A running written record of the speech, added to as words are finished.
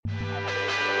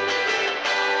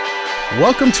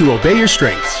Welcome to Obey Your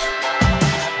Strengths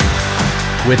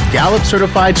with Gallup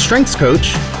Certified Strengths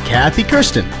Coach, Kathy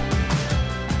Kirsten.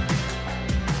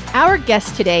 Our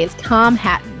guest today is Tom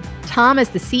Hatton. Tom is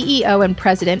the CEO and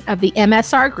president of the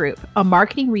MSR Group, a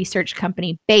marketing research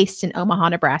company based in Omaha,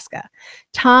 Nebraska.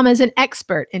 Tom is an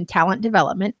expert in talent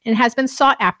development and has been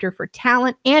sought after for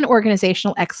talent and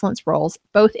organizational excellence roles,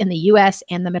 both in the U.S.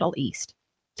 and the Middle East.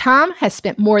 Tom has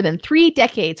spent more than 3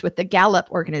 decades with the Gallup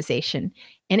organization,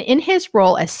 and in his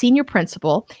role as senior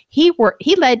principal, he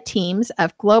led teams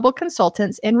of global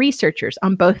consultants and researchers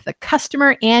on both the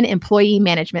customer and employee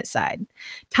management side.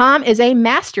 Tom is a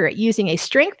master at using a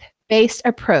strength-based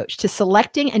approach to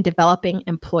selecting and developing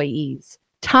employees.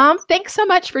 Tom, thanks so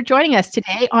much for joining us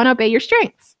today on Obey Your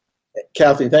Strengths.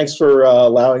 Kathy, thanks for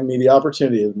allowing me the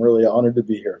opportunity. I'm really honored to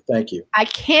be here. Thank you. I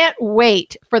can't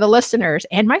wait for the listeners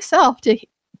and myself to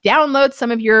download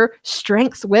some of your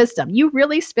strengths wisdom. You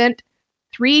really spent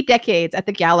 3 decades at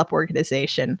the Gallup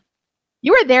organization.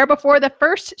 You were there before the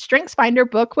first StrengthsFinder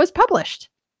book was published.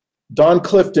 Don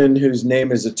Clifton, whose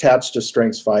name is attached to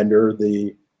StrengthsFinder,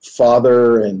 the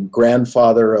father and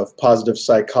grandfather of positive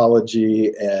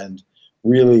psychology and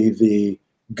really the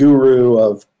guru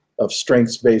of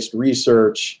strengths-based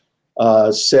research,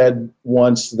 said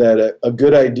once that a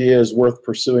good idea is worth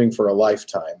pursuing for a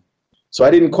lifetime. So I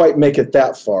didn't quite make it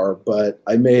that far, but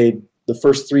I made the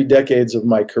first 3 decades of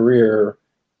my career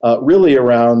really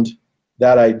around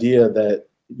that idea that,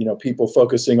 people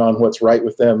focusing on what's right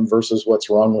with them versus what's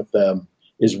wrong with them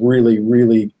is really,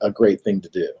 really a great thing to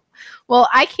do. Well,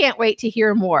 I can't wait to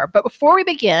hear more. But before we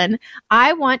begin,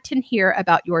 I want to hear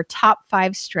about your top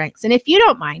 5 strengths. And if you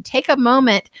don't mind, take a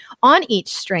moment on each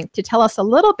strength to tell us a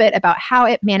little bit about how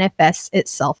it manifests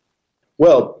itself.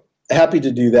 Well, happy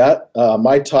to do that.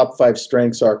 My top 5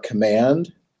 strengths are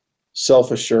command,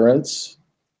 self-assurance,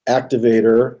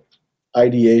 activator,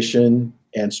 ideation,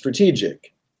 and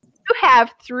strategic. You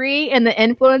have 3 in the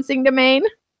influencing domain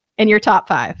in your top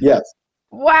 5. Yes.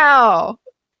 Wow.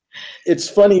 It's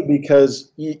funny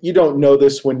because you don't know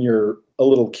this when you're a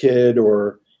little kid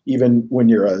or even when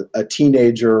you're a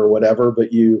teenager or whatever,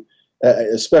 but you,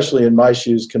 especially in my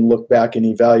shoes, can look back and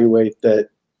evaluate that,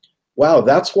 wow,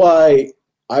 that's why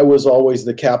I was always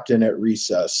the captain at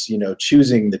recess,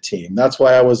 choosing the team. That's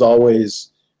why I was always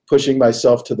pushing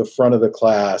myself to the front of the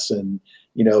class and,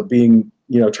 being,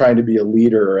 trying to be a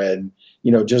leader and,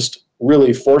 just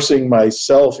really forcing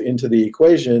myself into the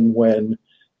equation when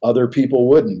other people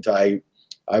wouldn't. I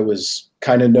was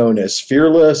kind of known as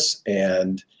fearless,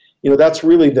 and, that's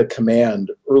really the command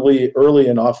early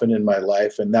and often in my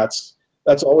life. And that's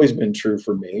always been true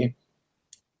for me.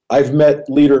 I've met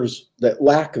leaders that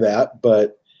lack that,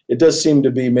 but it does seem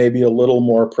to be maybe a little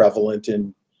more prevalent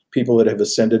in people that have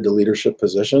ascended to leadership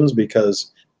positions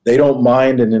because they don't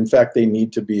mind, and in fact, they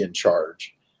need to be in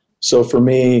charge. So for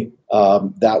me,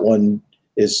 that one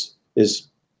is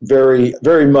very,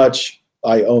 very much,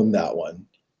 I own that one.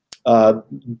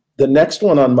 The next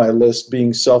one on my list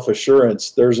being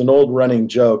self-assurance, there's an old running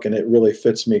joke, and it really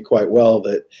fits me quite well,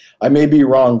 that I may be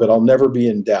wrong, but I'll never be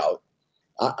in doubt.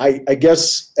 I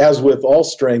guess, as with all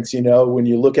strengths, when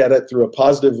you look at it through a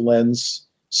positive lens,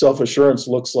 self-assurance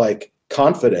looks like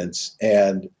confidence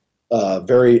and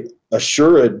very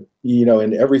assured,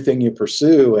 in everything you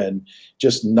pursue, and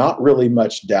just not really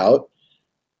much doubt.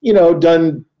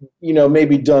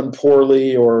 Maybe done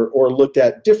poorly or looked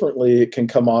at differently, it can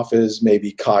come off as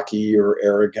maybe cocky or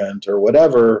arrogant or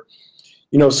whatever.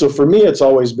 So for me, it's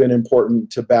always been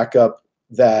important to back up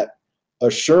that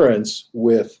assurance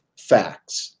with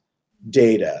facts,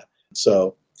 data.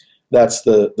 So that's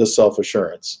the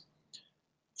self-assurance.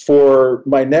 For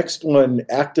my next one,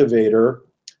 activator,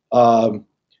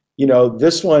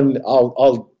 this one,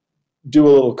 I'll do a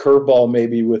little curveball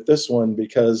maybe with this one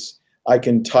because I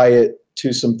can tie it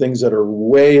to some things that are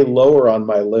way lower on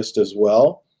my list as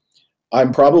well.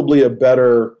 I'm probably a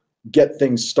better get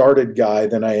things started guy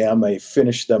than I am a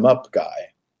finish them up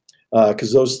guy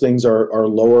because those things are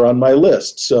lower on my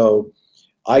list. So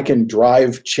I can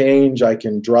drive change, I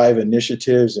can drive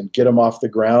initiatives and get them off the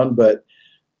ground, but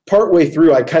partway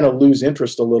through, I kind of lose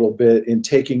interest a little bit in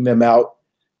taking them out,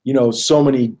 so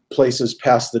many places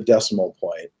past the decimal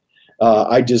point.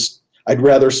 I'd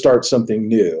rather start something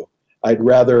new. I'd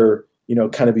rather,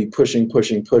 kind of be pushing.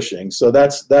 So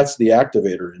that's the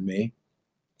activator in me.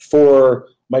 For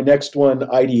my next one,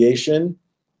 ideation,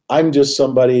 I'm just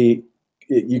somebody,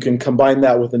 you can combine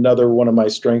that with another one of my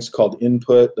strengths called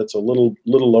input. That's a little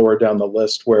lower down the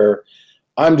list, where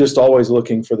I'm just always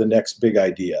looking for the next big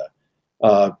idea.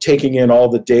 Taking in all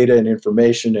the data and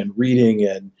information and reading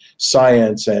and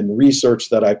science and research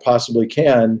that I possibly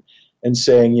can, and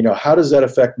saying, how does that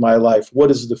affect my life? What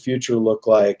does the future look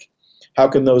like? How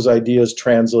can those ideas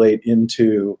translate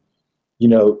into,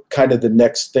 kind of the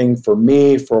next thing for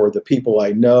me, for the people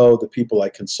I know, the people I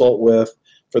consult with,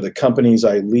 for the companies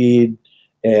I lead?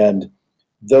 And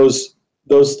those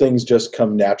things just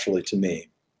come naturally to me.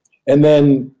 And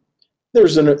then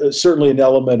there's certainly an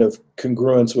element of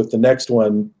congruence with the next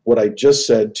one, what I just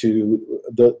said, to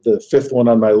the fifth one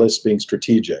on my list being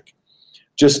strategic.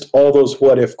 Just all those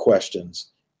what if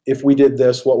questions. If we did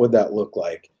this, what would that look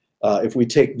like? If we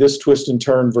take this twist and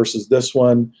turn versus this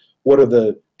one, what are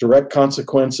the direct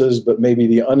consequences, but maybe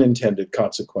the unintended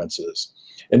consequences?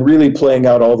 And really playing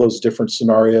out all those different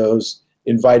scenarios,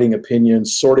 inviting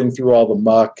opinions, sorting through all the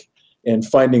muck, and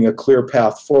finding a clear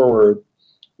path forward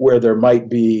where there might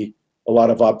be a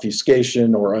lot of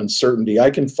obfuscation or uncertainty.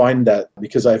 I can find that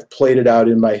because I've played it out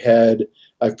in my head.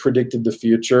 I've predicted the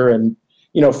future. And,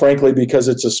 frankly, because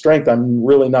it's a strength, I'm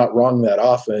really not wrong that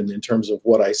often in terms of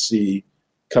what I see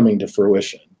coming to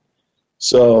fruition.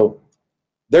 So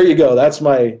there you go. That's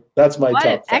my top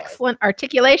five. Excellent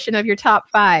articulation of your top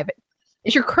five.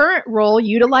 Is your current role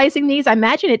utilizing these? I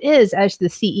imagine it is, as the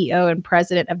CEO and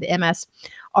president of the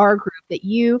MSR group, that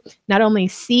you not only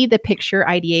see the picture,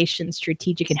 ideation,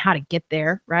 strategic, and how to get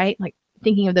there, right? Like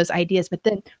thinking of those ideas, but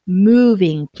then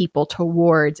moving people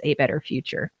towards a better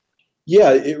future.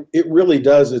 Yeah, it really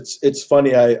does. It's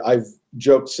funny. I've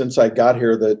joked since I got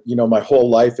here that, my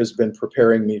whole life has been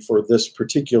preparing me for this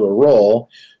particular role.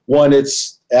 One,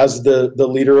 it's as the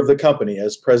leader of the company,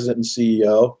 as president and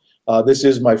CEO. This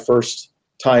is my first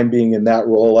time being in that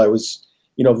role. I was,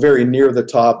 very near the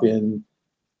top in,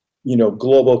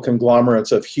 global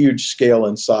conglomerates of huge scale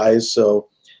and size. So,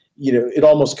 it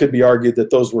almost could be argued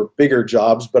that those were bigger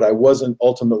jobs, but I wasn't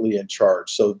ultimately in charge.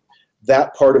 So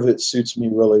that part of it suits me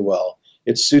really well.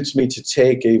 It suits me to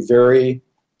take a very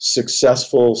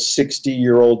successful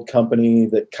 60-year-old company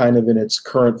that kind of in its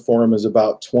current form is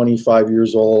about 25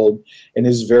 years old and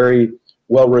is very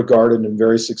well regarded and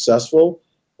very successful,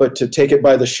 but to take it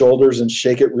by the shoulders and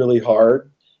shake it really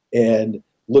hard and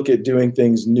look at doing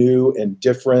things new and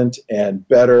different and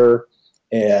better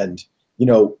and,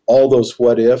 all those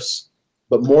what ifs.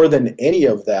 But more than any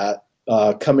of that,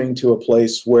 coming to a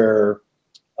place where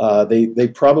they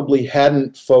probably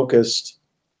hadn't focused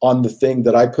on the thing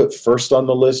that I put first on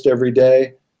the list every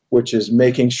day, which is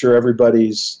making sure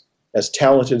everybody's as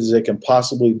talented as they can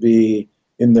possibly be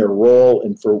in their role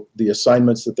and for the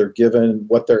assignments that they're given,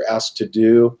 what they're asked to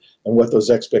do, and what those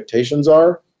expectations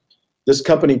are. This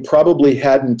company probably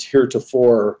hadn't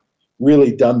heretofore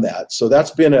really done that. So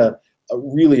that's been a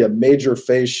really major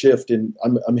phase shift. And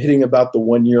I'm hitting about the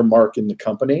 1 year mark in the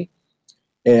company.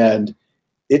 And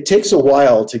it takes a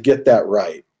while to get that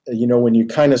right. When you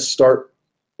kind of start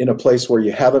in a place where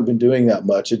you haven't been doing that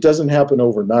much, it doesn't happen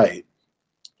overnight.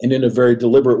 And in a very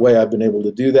deliberate way, I've been able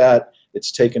to do that.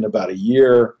 It's taken about a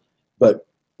year, but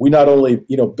we not only,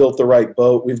 built the right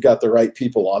boat, we've got the right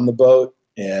people on the boat,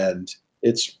 and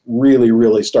it's really,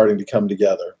 really starting to come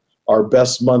together. Our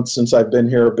best months since I've been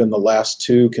here have been the last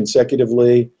 2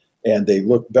 consecutively, and they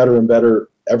look better and better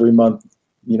every month,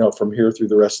 from here through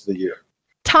the rest of the year.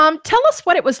 Tom, tell us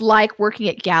what it was like working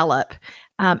at Gallup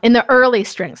in the early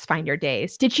StrengthsFinder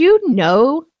days. Did you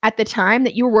know at the time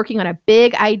that you were working on a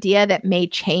big idea that may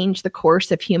change the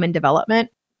course of human development?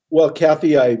 Well,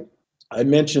 Kathy, I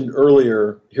mentioned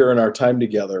earlier here in our time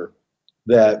together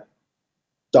that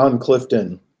Don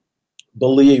Clifton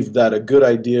believed that a good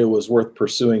idea was worth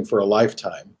pursuing for a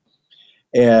lifetime.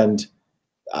 And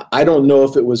I don't know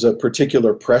if it was a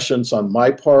particular prescience on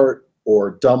my part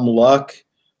or dumb luck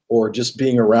or just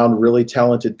being around really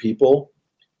talented people,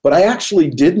 but I actually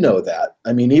did know that.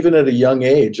 I mean, even at a young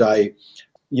age,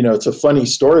 it's a funny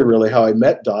story really how I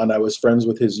met Don. I was friends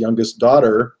with his youngest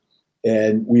daughter,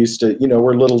 and we used to,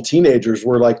 we're little teenagers.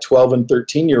 We're like 12 and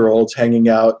 13-year-olds hanging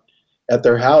out at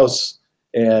their house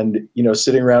and,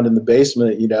 sitting around in the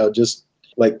basement, just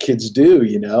like kids do,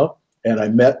 And I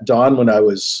met Don when I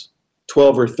was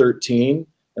 12 or 13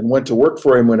 and went to work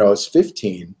for him when I was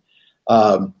 15.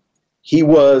 He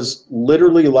was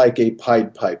literally like a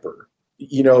Pied Piper.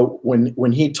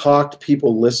 When he talked,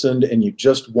 people listened and you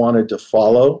just wanted to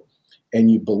follow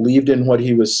and you believed in what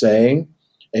he was saying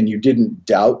and you didn't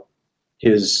doubt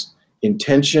his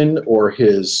intention or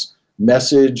his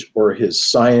message or his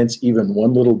science even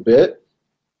one little bit.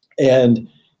 And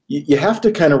you have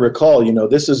to kind of recall,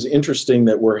 this is interesting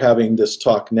that we're having this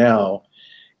talk now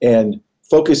and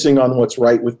focusing on what's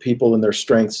right with people and their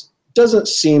strengths doesn't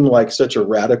seem like such a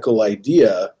radical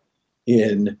idea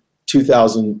in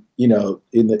 2000, in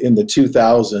the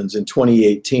 2000s, in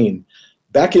 2018.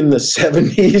 Back in the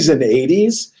 70s and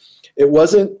 80s, it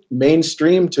wasn't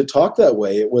mainstream to talk that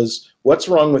way. It was, what's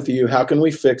wrong with you? How can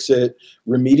we fix it?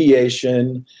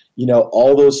 Remediation,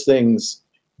 all those things.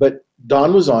 But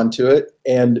Don was onto it.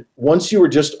 And once you were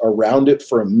just around it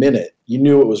for a minute, you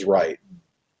knew it was right.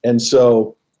 And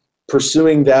so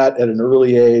pursuing that at an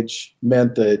early age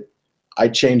meant that I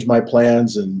changed my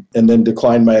plans and then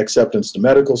declined my acceptance to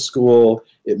medical school.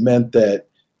 It meant that,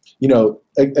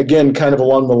 again, kind of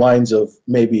along the lines of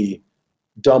maybe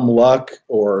dumb luck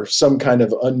or some kind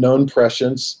of unknown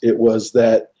prescience, it was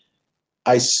that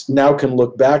I now can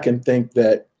look back and think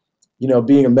that,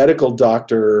 being a medical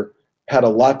doctor had a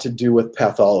lot to do with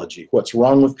pathology. What's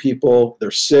wrong with people? They're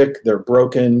sick, they're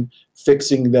broken,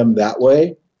 fixing them that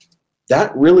way.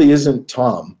 That really isn't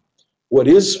Tom. What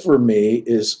is for me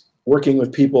is working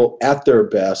with people at their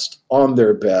best, on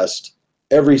their best,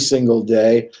 every single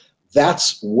day.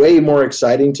 That's way more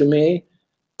exciting to me.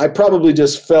 I probably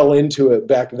just fell into it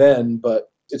back then,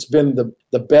 but it's been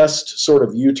the best sort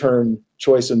of U-turn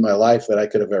choice in my life that I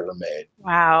could have ever made.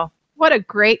 Wow. What a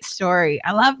great story.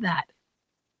 I love that.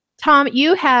 Tom,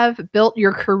 you have built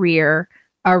your career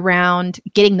around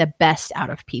getting the best out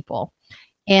of people.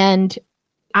 And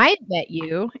I met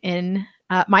you in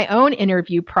my own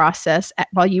interview process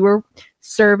while you were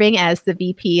serving as the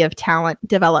VP of Talent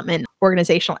Development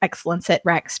Organizational Excellence at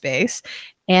Rackspace.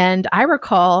 And I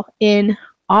recall in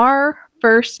our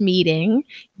first meeting,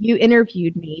 you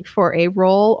interviewed me for a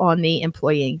role on the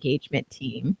employee engagement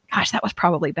team. Gosh, that was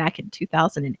probably back in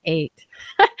 2008.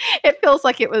 It feels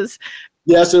like it was.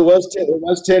 Yes, it was. It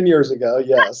was 10 years ago.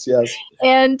 Yes.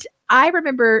 And I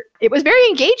remember it was very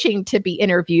engaging to be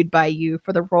interviewed by you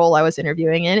for the role I was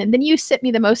interviewing in. And then you sent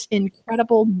me the most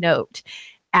incredible note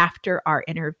after our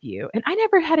interview. And I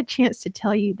never had a chance to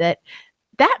tell you that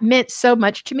meant so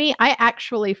much to me. I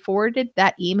actually forwarded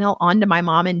that email on to my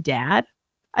mom and dad.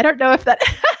 I don't know if that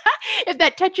if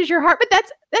that touches your heart, but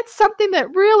that's something that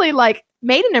really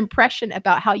made an impression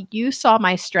about how you saw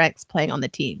my strengths playing on the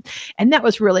team. And that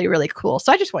was really, really cool.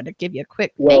 So I just wanted to give you a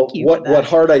quick thank you. What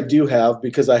heart I do have,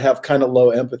 because I have kind of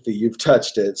low empathy. You've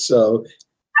touched it. So I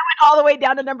went all the way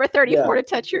down to number 34 to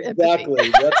touch your empathy.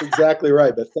 Exactly. That's exactly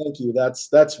right. But thank you.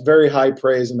 That's very high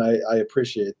praise, and I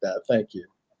appreciate that. Thank you.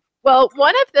 Well,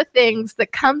 one of the things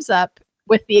that comes up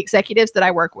with the executives that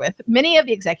I work with, many of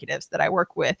the executives that I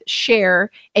work with share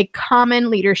a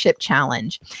common leadership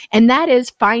challenge, and that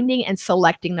is finding and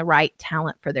selecting the right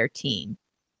talent for their team.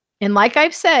 And like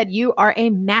I've said, you are a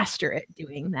master at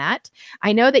doing that.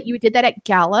 I know that you did that at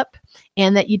Gallup,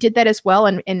 and that you did that as well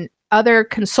in other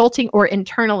consulting or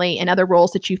internally in other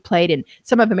roles that you've played in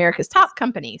some of America's top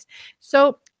companies.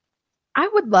 So I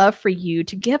would love for you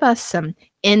to give us some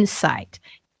insight.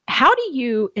 How do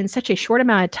you, in such a short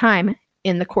amount of time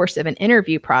in the course of an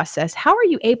interview process, how are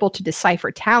you able to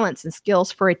decipher talents and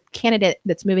skills for a candidate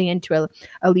that's moving into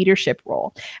a leadership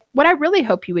role? What I really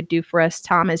hope you would do for us,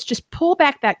 Tom, is just pull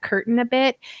back that curtain a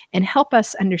bit and help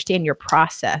us understand your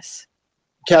process.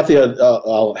 Kathy,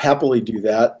 I'll happily do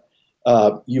that.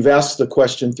 You've asked the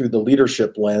question through the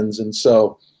leadership lens. And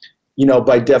so,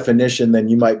 by definition, then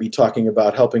you might be talking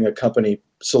about helping a company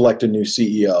select a new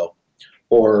CEO,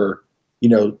 or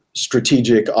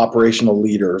strategic operational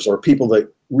leaders, or people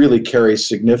that really carry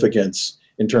significance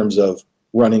in terms of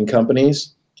running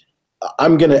companies.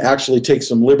 I'm going to actually take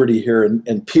some liberty here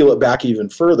and peel it back even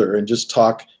further and just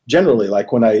talk generally,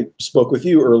 like when I spoke with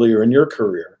you earlier in your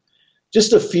career.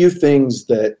 Just a few things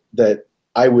that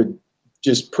I would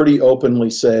just pretty openly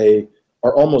say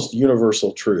are almost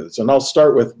universal truths. And I'll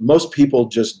start with, most people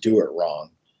just do it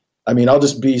wrong. I mean, I'll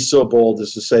just be so bold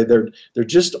as to say there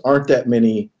just aren't that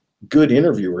many good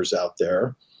interviewers out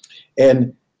there.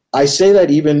 And I say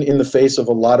that even in the face of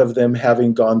a lot of them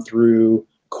having gone through,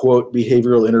 quote,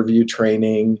 behavioral interview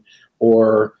training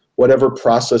or whatever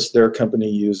process their company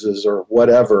uses or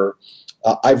whatever.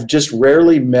 I've just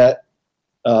rarely met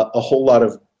a whole lot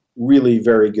of really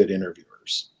very good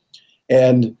interviewers.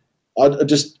 And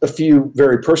just a few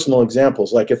very personal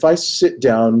examples. Like if I sit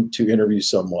down to interview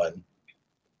someone,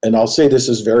 and I'll say this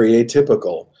is very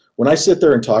atypical, when I sit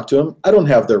there and talk to them, I don't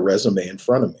have their resume in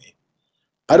front of me.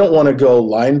 I don't want to go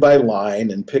line by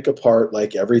line and pick apart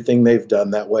like everything they've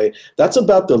done that way. That's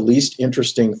about the least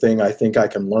interesting thing I think I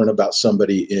can learn about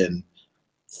somebody in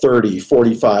 30,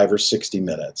 45, or 60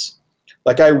 minutes.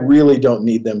 Like I really don't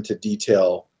need them to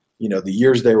detail, the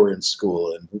years they were in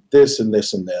school and this and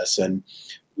this and this, and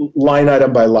line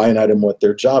item by line item what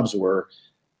their jobs were.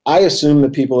 I assume the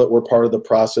people that were part of the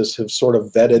process have sort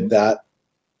of vetted that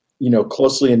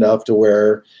closely enough to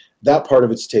where that part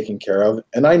of it's taken care of.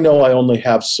 And I know I only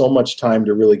have so much time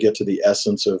to really get to the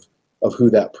essence of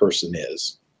who that person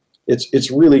is.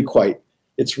 It's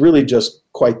It's really just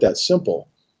quite that simple.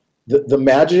 The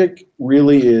magic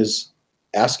really is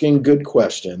asking good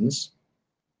questions,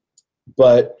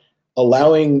 but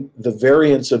allowing the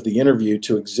variance of the interview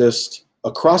to exist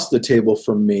across the table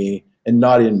from me and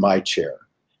not in my chair.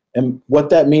 And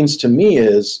what that means to me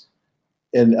is,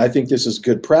 and I think this is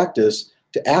good practice,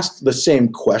 to ask the same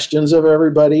questions of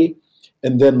everybody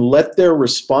and then let their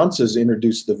responses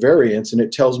introduce the variance. And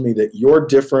it tells me that you're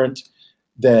different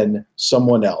than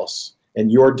someone else, and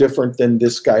you're different than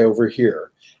this guy over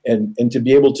here. And to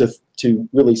be able to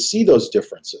really see those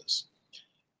differences.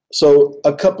 So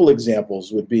a couple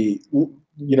examples would be,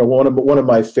 one of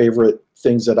my favorite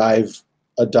things that I've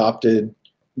adopted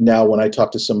now when I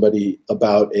talk to somebody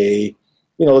about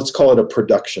let's call it a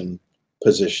production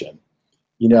position.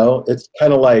 It's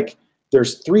kind of like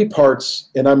there's three parts,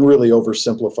 and I'm really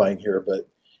oversimplifying here, but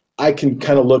I can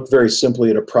kind of look very simply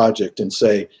at a project and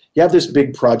say, you have this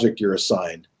big project you're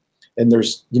assigned, and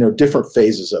there's, different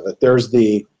phases of it. There's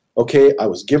okay, I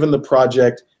was given the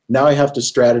project. Now I have to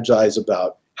strategize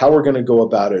about how we're going to go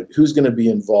about it, who's going to be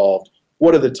involved,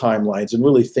 what are the timelines, and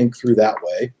really think through that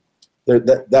way.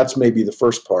 That's maybe the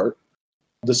first part.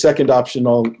 The second option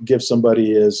I'll give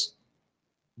somebody is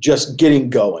just getting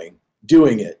going,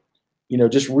 doing it,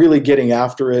 just really getting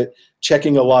after it,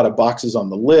 checking a lot of boxes on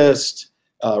the list,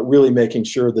 really making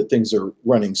sure that things are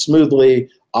running smoothly,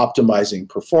 optimizing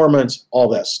performance, all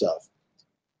that stuff.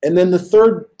 And then the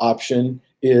third option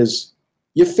is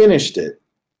you finished it,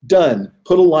 done,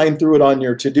 put a line through it on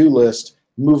your to-do list,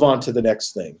 move on to the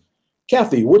next thing.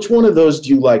 Kathy, which one of those do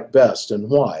you like best and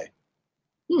why?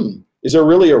 Is there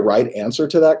really a right answer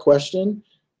to that question?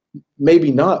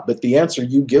 Maybe not, but the answer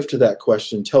you give to that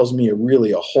question tells me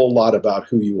really a whole lot about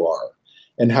who you are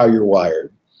and how you're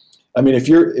wired. I mean, if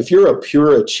you're a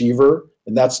pure achiever,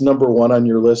 and that's number one on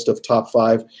your list of top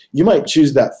 5, you might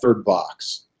choose that third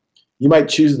box. You might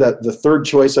choose the third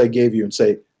choice I gave you and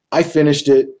say, I finished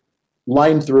it,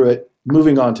 line through it,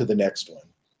 moving on to the next one.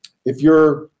 If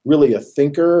you're really a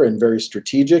thinker and very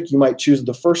strategic, you might choose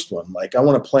the first one. Like, I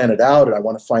want to plan it out and I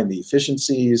want to find the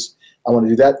efficiencies. I want to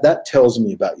do that. That tells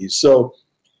me about you. So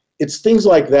it's things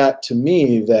like that to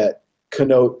me that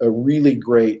connote a really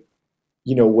great,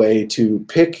 way to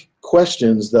pick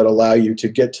questions that allow you to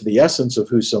get to the essence of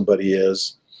who somebody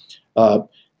is,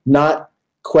 not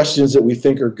questions that we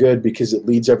think are good because it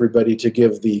leads everybody to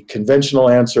give the conventional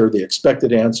answer, the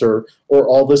expected answer, or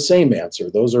all the same answer.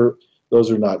 Those are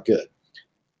not good.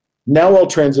 Now I'll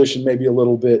transition maybe a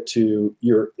little bit to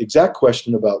your exact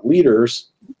question about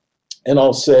leaders, and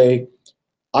I'll say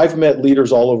I've met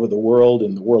leaders all over the world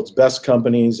in the world's best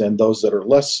companies and those that are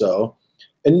less so,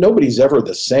 and nobody's ever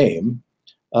the same.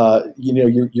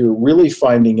 You're really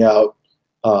finding out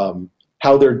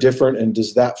how they're different, and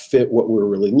does that fit what we're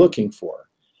really looking for?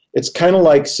 It's kind of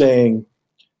like saying,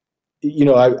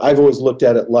 I've always looked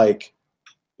at it like,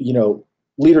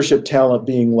 leadership talent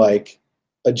being like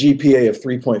a GPA of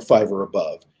 3.5 or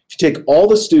above. If you take all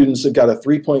the students that got a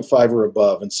 3.5 or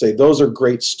above and say those are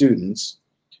great students,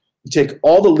 you take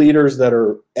all the leaders that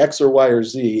are X or Y or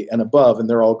Z and above, and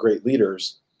they're all great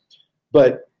leaders.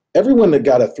 But everyone that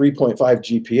got a 3.5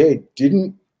 GPA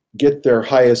didn't get their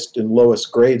highest and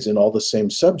lowest grades in all the same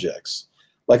subjects.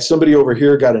 Like somebody over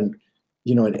here got an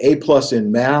A+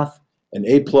 in math, an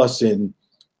A+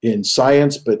 in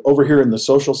science, but over here in the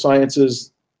social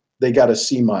sciences, they got a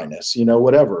C-,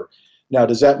 whatever. Now,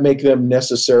 does that make them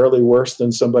necessarily worse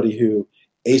than somebody who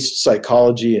aced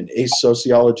psychology and aced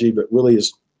sociology, but really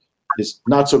is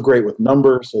not so great with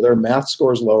numbers, so their math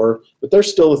score is lower, but they're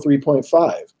still a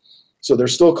 3.5. So they're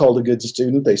still called a good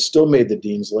student. They still made the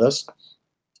dean's list.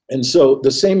 And so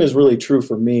the same is really true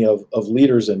for me of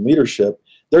leaders and leadership.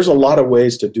 There's a lot of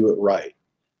ways to do it right.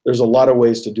 There's a lot of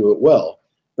ways to do it well.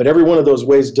 But every one of those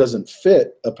ways doesn't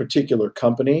fit a particular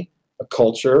company, a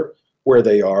culture, where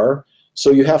they are.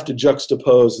 So you have to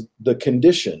juxtapose the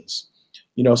conditions.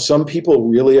 Some people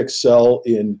really excel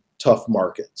in tough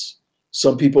markets.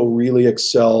 Some people really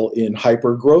excel in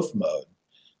hyper growth mode.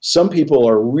 Some people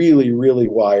are really, really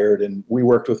wired, and we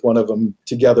worked with one of them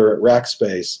together at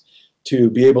Rackspace to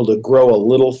be able to grow a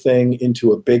little thing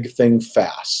into a big thing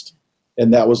fast.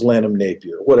 And that was Lanham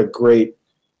Napier. What a great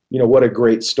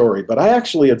story. But I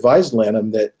actually advised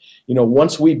Lanham that,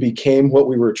 once we became what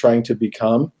we were trying to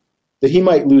become, that he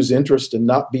might lose interest and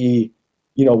not be,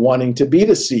 wanting to be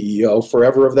the CEO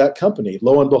forever of that company.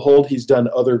 Lo and behold, he's done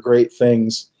other great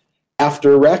things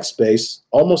after Rackspace,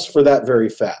 almost for that very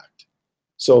fact.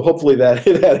 So hopefully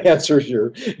that answers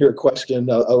your question.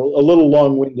 A little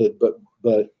long-winded,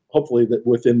 but hopefully that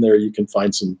within there you can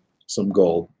find some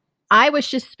gold. I was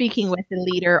just speaking with the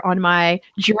leader on my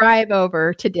drive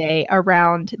over today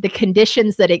around the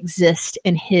conditions that exist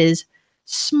in his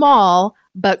small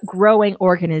but growing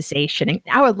organization. And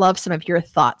I would love some of your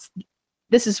thoughts.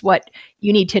 This is what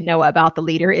you need to know about the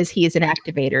leader is he is an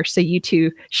activator. So you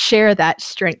two share that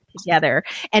strength together.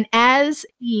 And as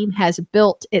the team has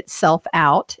built itself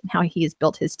out and how he has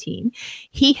built his team,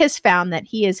 he has found that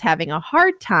he is having a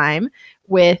hard time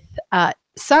with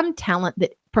some talent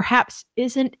that perhaps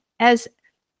isn't as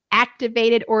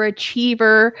activated or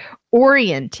achiever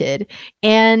oriented.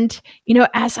 And,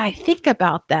 as I think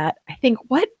about that, I think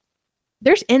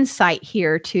there's insight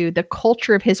here to the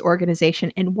culture of his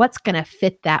organization and what's going to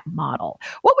fit that model.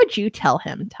 What would you tell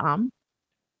him, Tom?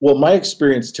 Well, my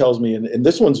experience tells me, and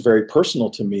this one's very personal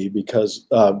to me because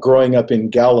growing up in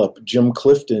Gallup, Jim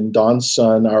Clifton, Don's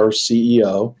son, our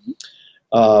CEO,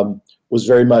 was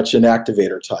very much an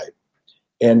activator type.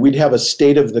 And we'd have a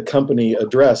state of the company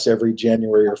address every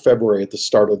January or February at the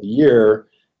start of the year.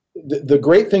 The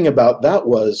great thing about that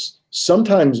was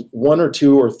sometimes one or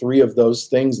two or three of those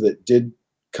things that did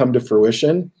come to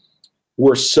fruition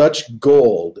were such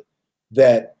gold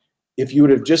that if you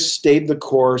would have just stayed the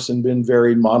course and been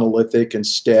very monolithic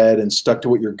instead and stuck to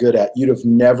what you're good at, you'd have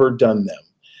never done them.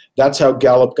 That's how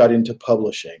Gallup got into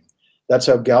publishing. That's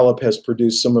how Gallup has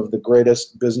produced some of the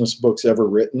greatest business books ever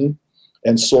written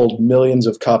and sold millions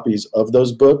of copies of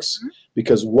those books,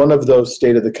 because one of those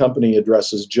state of the company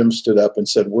addresses, Jim stood up and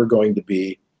said, we're going to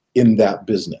be in that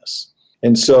business.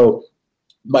 And so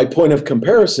my point of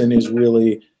comparison is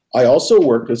really, I also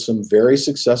worked with some very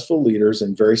successful leaders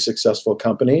in very successful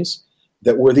companies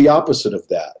that were the opposite of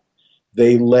that.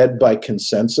 They led by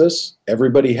consensus.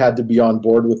 Everybody had to be on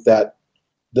board with that,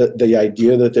 the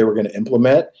idea that they were going to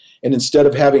implement. And instead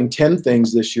of having 10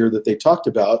 things this year that they talked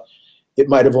about, it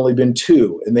might have only been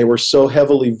 2. And they were so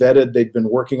heavily vetted, they'd been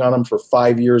working on them for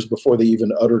 5 years before they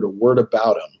even uttered a word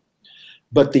about them.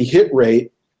 But the hit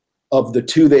rate of the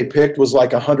 2 they picked was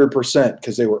like 100%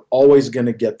 because they were always going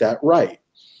to get that right.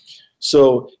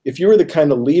 So if you were the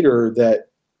kind of leader that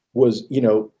was,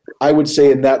 I would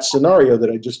say in that scenario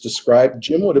that I just described,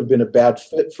 Jim would have been a bad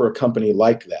fit for a company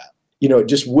like that. It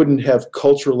just wouldn't have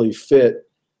culturally fit,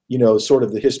 sort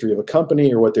of the history of a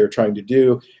company or what they're trying to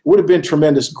do. It would have been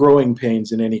tremendous growing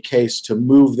pains in any case to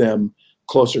move them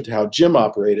closer to how Jim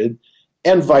operated,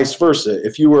 and vice versa.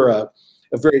 If you were a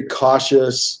very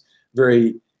cautious,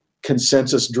 very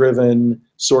consensus-driven,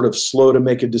 sort of slow to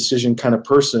make a decision kind of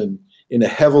person in a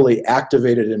heavily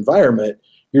activated environment,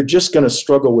 you're just going to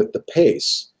struggle with the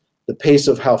pace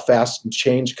of how fast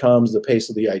change comes, the pace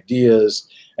of the ideas,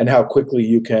 and how quickly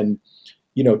you can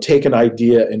take an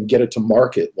idea and get it to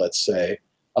market, let's say.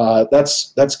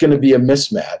 That's going to be a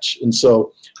mismatch. And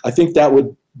so I think that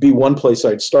would be one place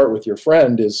I'd start with your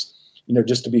friend is,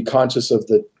 just to be conscious of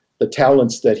the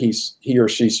talents that he or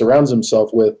she surrounds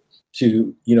himself with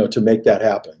to make that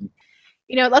happen.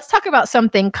 Let's talk about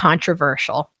something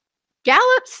controversial.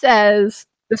 Gallup says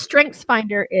the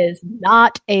StrengthsFinder is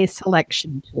not a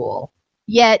selection tool.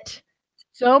 Yet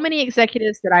so many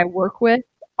executives that I work with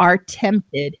are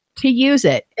tempted to use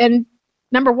it. And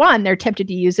number one, they're tempted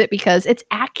to use it because it's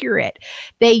accurate.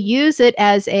 They use it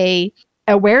as a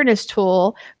awareness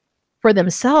tool for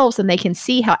themselves, and they can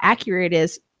see how accurate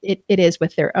it is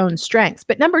with their own strengths.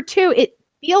 But number two, it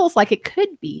feels like it could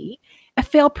be a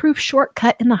fail-proof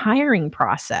shortcut in the hiring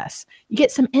process. You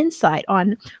get some insight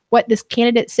on what this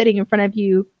candidate sitting in front of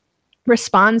you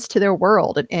responds to their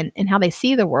world and how they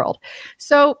see the world.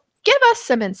 So give us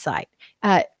some insight,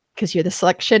 because you're the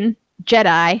selection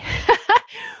Jedi.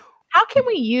 How can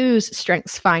we use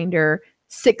StrengthsFinder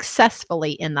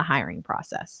successfully in the hiring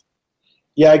process?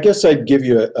 Yeah, I guess I'd give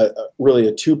you really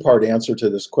a 2-part answer to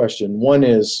this question. One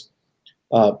is,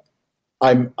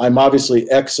 I'm obviously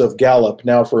ex of Gallup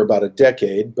now for about a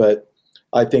decade, but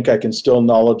I think I can still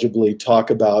knowledgeably talk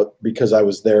about, because I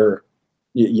was there,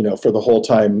 for the whole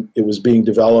time it was being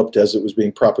developed as it was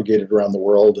being propagated around the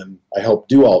world, and I helped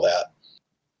do all that.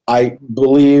 I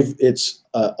believe it's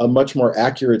a much more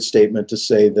accurate statement to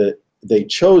say that they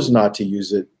chose not to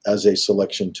use it as a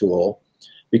selection tool,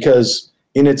 because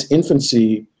in its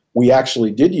infancy, we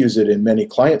actually did use it in many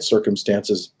client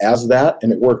circumstances as that,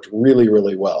 and it worked really,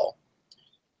 really well.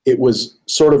 It was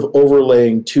sort of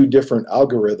overlaying 2 different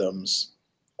algorithms,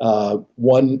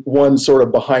 one sort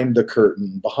of behind the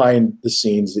curtain, behind the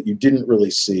scenes that you didn't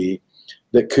really see,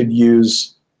 that could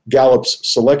use Gallup's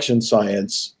selection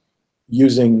science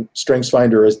using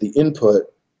StrengthsFinder as the input,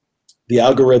 the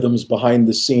algorithms behind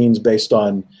the scenes based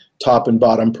on top and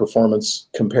bottom performance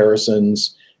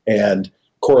comparisons and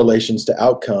correlations to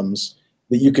outcomes,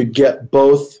 that you could get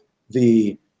both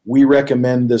the we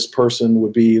recommend this person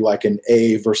would be like an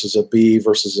A versus a B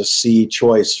versus a C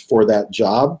choice for that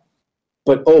job.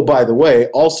 But, oh, by the way,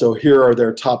 also here are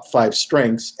their top 5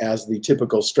 strengths as the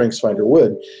typical StrengthsFinder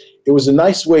would. It was a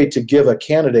nice way to give a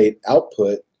candidate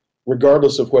output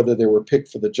regardless of whether they were picked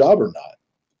for the job or not.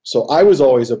 So I was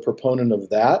always a proponent of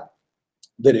that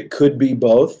it could be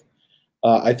both.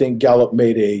 I think Gallup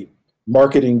made a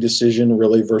marketing decision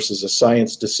really versus a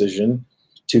science decision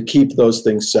to keep those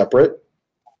things separate.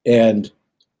 And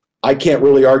I can't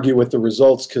really argue with the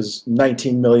results because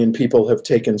 19 million people have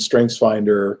taken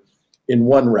StrengthsFinder in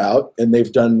one route, and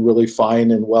they've done really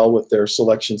fine and well with their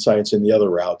selection science in the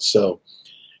other route. So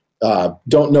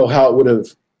don't know how it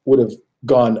would have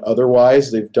gone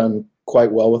otherwise. They've done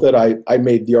quite well with it. I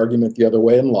made the argument the other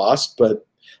way and lost, but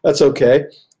that's okay.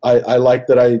 I like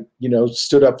that I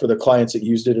stood up for the clients that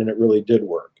used it, and it really did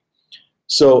work.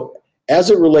 So as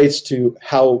it relates to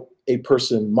how a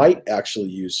person might actually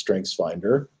use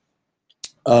StrengthsFinder,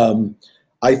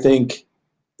 I think,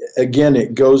 again,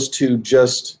 it goes to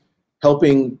just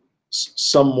helping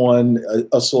someone,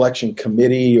 a selection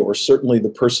committee, or certainly the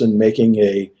person making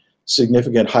a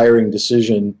significant hiring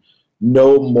decision,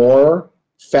 know more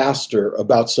faster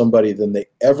about somebody than they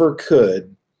ever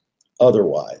could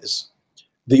otherwise.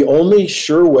 The only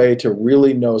sure way to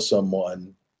really know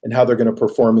someone and how they're going to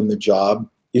perform in the job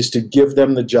is to give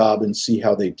them the job and see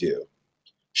how they do.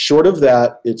 Short of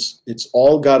that, it's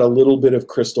all got a little bit of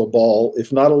crystal ball,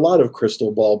 if not a lot of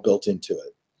crystal ball built into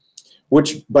it,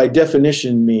 which by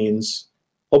definition means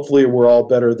hopefully we're all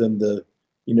better than the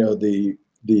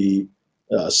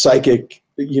psychic,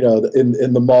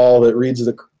 in the mall that reads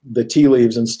the tea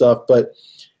leaves and stuff. But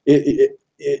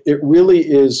it really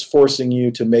is forcing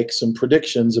you to make some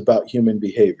predictions about human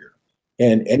behavior.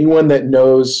 And anyone that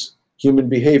knows human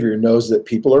behavior knows that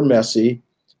people are messy,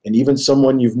 and even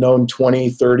someone you've known 20,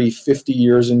 30, 50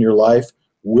 years in your life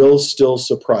will still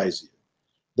surprise you.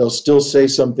 They'll still say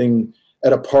something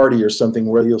at a party or something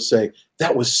where you'll say,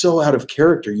 that was so out of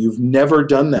character. You've never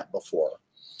done that before.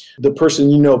 The person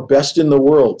you know best in the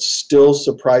world still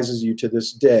surprises you to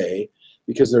this day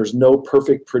because there's no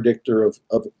perfect predictor of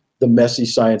the messy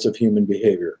science of human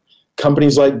behavior.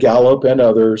 Companies like Gallup and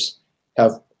others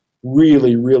have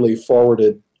really, really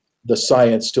forwarded the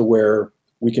science to where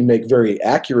we can make very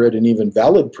accurate and even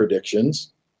valid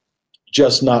predictions,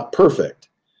 just not perfect.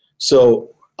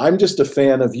 So I'm just a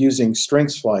fan of using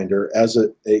StrengthsFinder as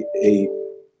a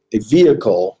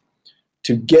vehicle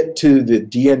to get to the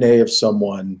DNA of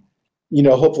someone,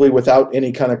 hopefully without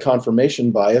any kind of confirmation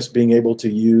bias, being able to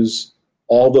use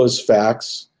all those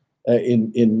facts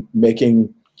in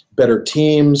making better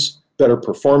teams, better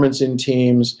performance in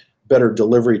teams, better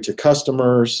delivery to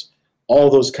customers, all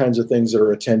those kinds of things that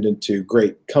are attendant to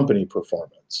great company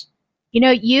performance.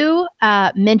 You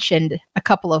mentioned a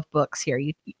couple of books here,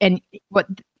 and what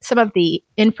some of the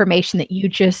information that you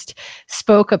just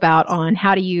spoke about on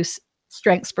how to use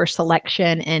strengths for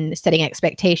selection and setting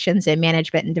expectations and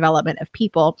management and development of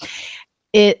people.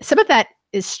 Some of that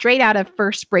is straight out of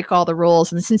First Break All the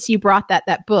Rules. And since you brought that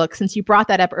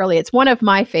up early, it's one of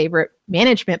my favorite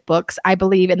management books. I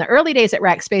believe in the early days at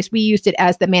Rackspace, we used it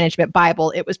as the management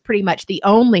Bible. It was pretty much the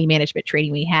only management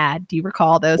training we had. Do you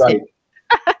recall those? Right.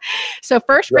 So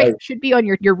First Break should be on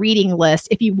your reading list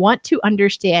if you want to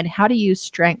understand how to use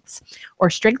strengths or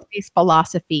strength-based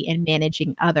philosophy in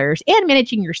managing others and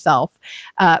managing yourself,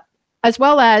 as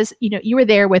well as, you were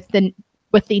there with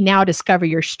the Now Discover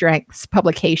Your Strengths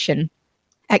publication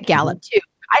at Gallup too.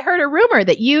 I heard a rumor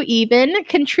that you even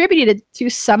contributed to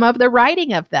some of the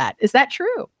writing of that. Is that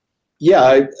true?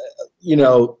 Yeah,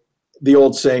 the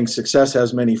old saying, success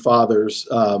has many fathers.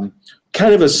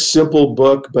 Kind of a simple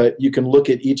book, but you can look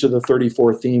at each of the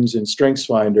 34 themes in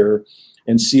StrengthsFinder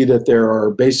and see that there are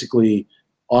basically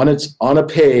on a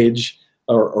page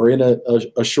or in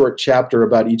a short chapter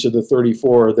about each of the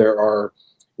 34, there are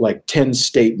like 10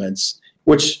 statements,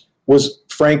 which was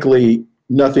frankly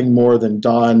nothing more than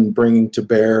Don bringing to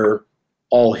bear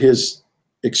all his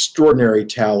extraordinary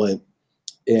talent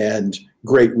and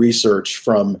great research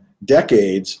from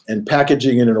decades and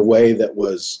packaging it in a way that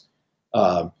was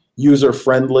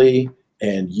user-friendly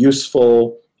and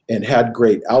useful and had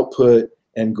great output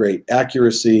and great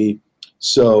accuracy.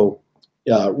 So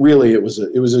really it was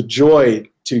a joy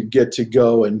to get to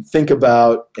go and think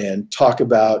about and talk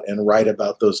about and write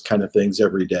about those kind of things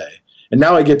every day. And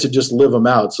now I get to just live them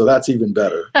out, so that's even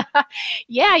better.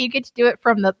 Yeah, you get to do it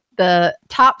from the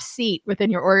top seat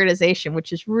within your organization,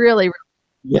 which is really, really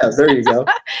yeah, there you go.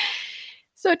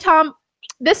 So, Tom,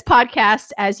 This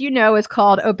podcast, as you know, is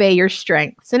called Obey Your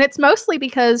Strengths. And it's mostly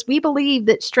because we believe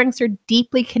that strengths are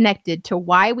deeply connected to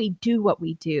why we do what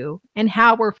we do and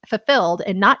how we're fulfilled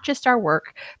in not just our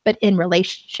work, but in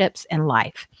relationships and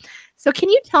life. So can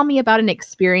you tell me about an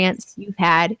experience you've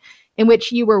had in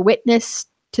which you were witness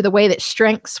to the way that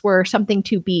strengths were something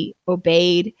to be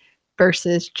obeyed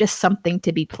versus just something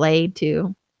to be played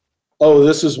to? Oh,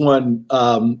 this is one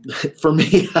for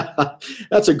me.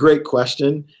 That's a great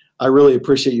question. I really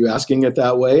appreciate you asking it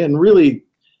that way. And really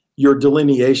your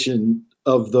delineation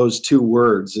of those two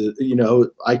words,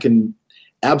 I can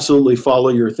absolutely follow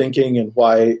your thinking and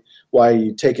why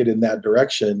you take it in that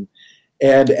direction.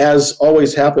 And as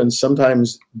always happens,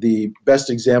 sometimes the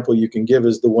best example you can give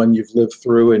is the one you've lived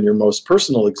through in your most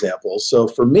personal example. So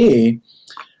for me,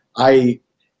 I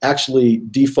actually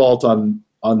default on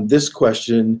this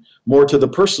question more to the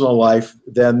personal life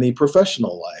than the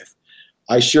professional life.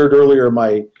 I shared earlier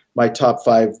my top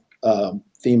 5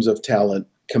 themes of talent: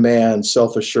 command,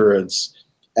 self-assurance,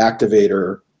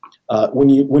 activator. When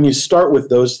you start with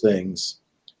those things,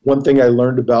 one thing I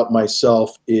learned about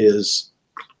myself is,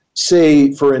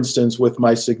 say, for instance, with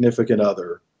my significant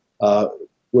other,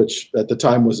 which at the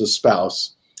time was a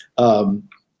spouse,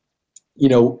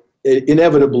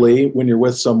 inevitably, when you're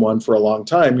with someone for a long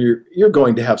time, you're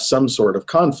going to have some sort of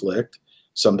conflict,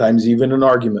 sometimes even an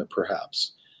argument,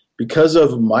 perhaps. Because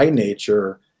of my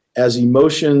nature, as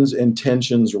emotions and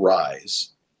tensions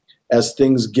rise, as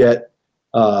things get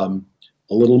a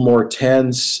little more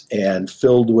tense and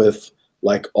filled with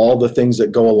like all the things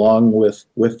that go along with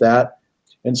that.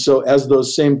 And so as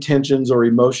those same tensions or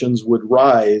emotions would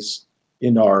rise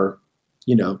in our,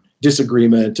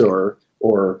 disagreement or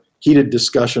heated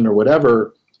discussion or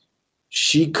whatever,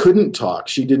 she couldn't talk.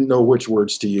 She didn't know which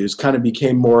words to use, kind of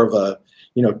became more of a,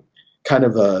 kind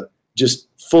of a just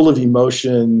full of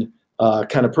emotion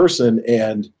kind of person.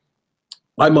 And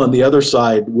I'm on the other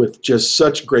side with just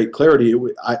such great clarity.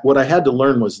 What I had to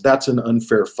learn was that's an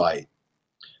unfair fight.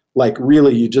 Like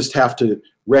really, you just have to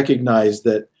recognize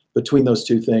that between those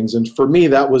two things. And for me,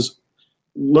 that was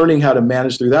learning how to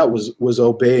manage through that was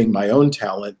obeying my own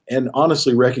talent and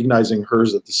honestly recognizing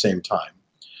hers at the same time.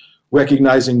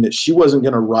 Recognizing that she wasn't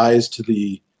going to rise to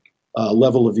the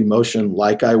level of emotion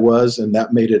like I was, and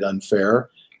that made it unfair.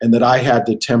 And that I had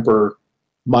to temper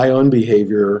my own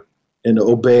behavior and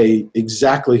obey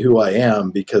exactly who I am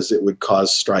because it would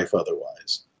cause strife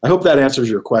otherwise. I hope that answers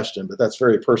your question, but that's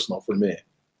very personal for me.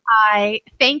 I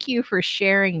thank you for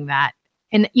sharing that.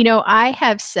 And, I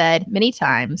have said many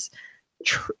times,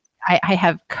 I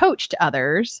have coached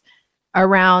others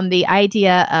around the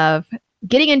idea of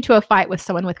getting into a fight with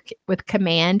someone with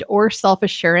command or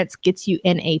self-assurance gets you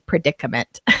in a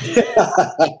predicament.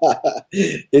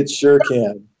 It sure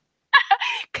can.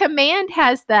 Command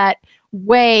has that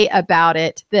way about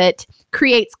it that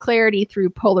creates clarity through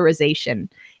polarization.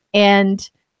 And,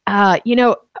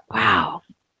 wow,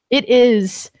 it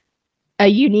is a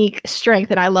unique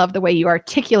strength. And I love the way you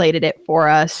articulated it for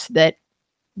us, that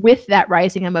with that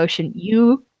rising emotion,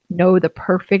 you know the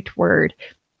perfect word,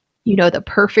 the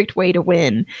perfect way to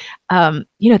win.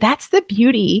 That's the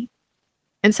beauty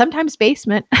and sometimes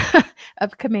basement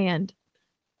of command.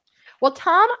 Well,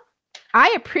 Tom,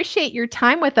 I appreciate your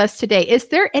time with us today. Is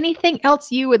there anything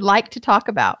else you would like to talk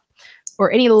about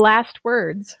or any last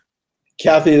words?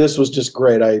 Kathy, this was just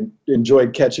great. I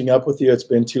enjoyed catching up with you. It's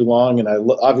been too long, and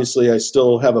I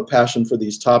still have a passion for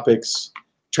these topics,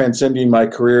 transcending my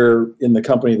career in the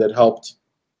company that helped,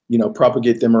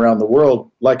 propagate them around the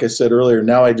world. Like I said earlier,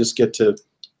 now I just get to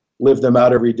live them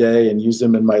out every day and use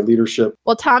them in my leadership.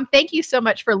 Well, Tom, thank you so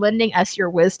much for lending us your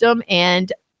wisdom,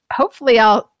 and hopefully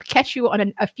I'll catch you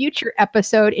on a future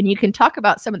episode and you can talk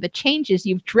about some of the changes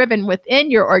you've driven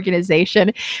within your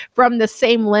organization from the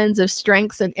same lens of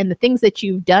strengths and the things that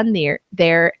you've done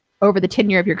there over the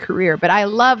tenure of your career. But I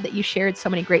love that you shared so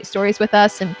many great stories with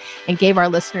us and gave our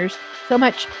listeners so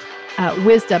much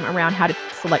wisdom around how to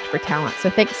select for talent. So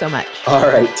thanks so much. All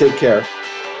right. Take care.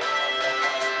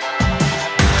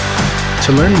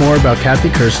 To learn more about Kathy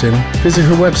Kirsten, visit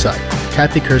her website,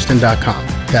 kathykersten.com.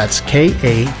 That's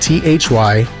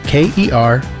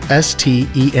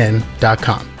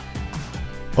KathyKersten.com.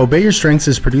 Obey Your Strengths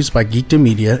is produced by Geekdom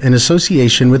Media in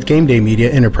association with Game Day Media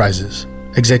Enterprises.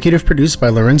 Executive produced by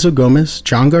Lorenzo Gomez,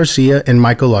 John Garcia, and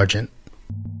Michael Argent.